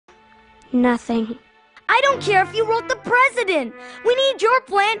Nothing. I don't care if you wrote the president. We need your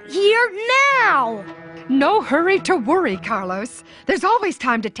plan here now. No hurry to worry, Carlos. There's always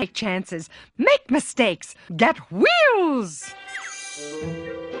time to take chances, make mistakes, get wheels.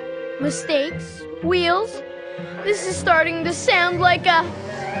 Mistakes? Wheels? This is starting to sound like a...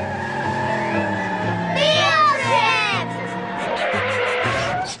 Field trip!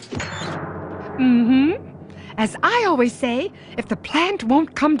 Mm-hmm. As I always say, if the plant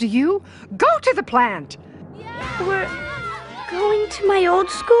won't come to you, go to the plant. We're going to my old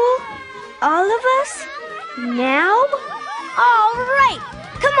school? All of us? Now? All right.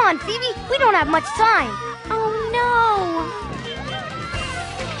 Come on, Phoebe. We don't have much time. Oh, no.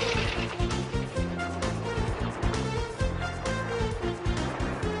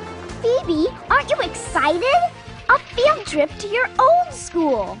 Phoebe, aren't you excited? A field trip to your old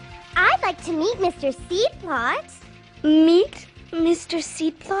school. I'd like to meet Mr. Seedplot. Meet Mr.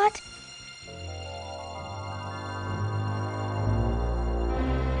 Seedplot?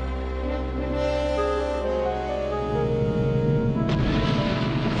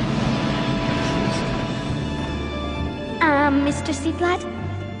 Mr. Seedplot,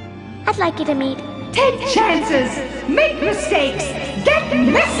 I'd like you to meet. Take chances, make mistakes, get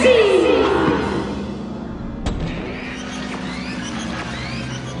messy!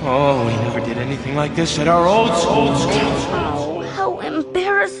 Oh, we never did anything like this at our old school. Oh, how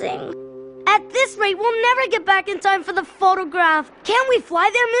embarrassing. At this rate, we'll never get back in time for the photograph. Can we fly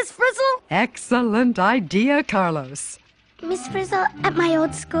there, Miss Frizzle? Excellent idea, Carlos. Miss Frizzle, at my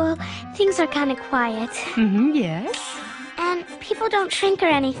old school, things are kind of quiet. Yes? And people don't shrink or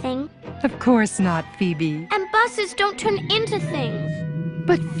anything. Of course not, Phoebe. And buses don't turn into things.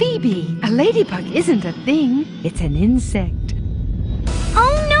 But Phoebe, a ladybug isn't a thing. It's an insect.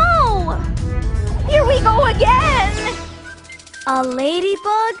 Oh, no! Here we go again! A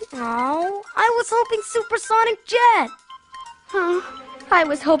ladybug? Oh, I was hoping supersonic jet. Huh. I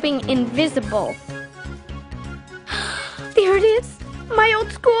was hoping invisible. There it is. My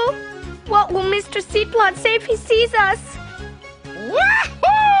old school. What will Mr. Seedplot say if he sees us?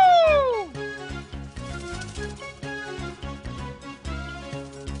 Wahoo!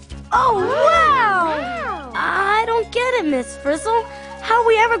 Oh, wow! I don't get it, Miss Frizzle. How are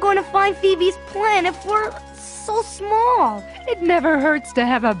we ever going to find Phoebe's plan if we're so small? It never hurts to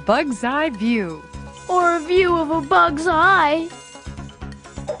have a bug's eye view. Or a view of a bug's eye.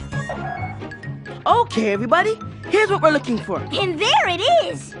 Okay, everybody, here's what we're looking for. And there it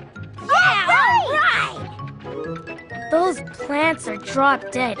is! Yeah, all right! Those plants are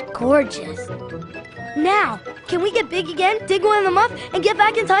drop-dead gorgeous. Now, can we get big again, dig one of them up, and get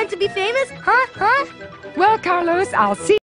back in time to be famous? Huh? Well, Carlos, I'll see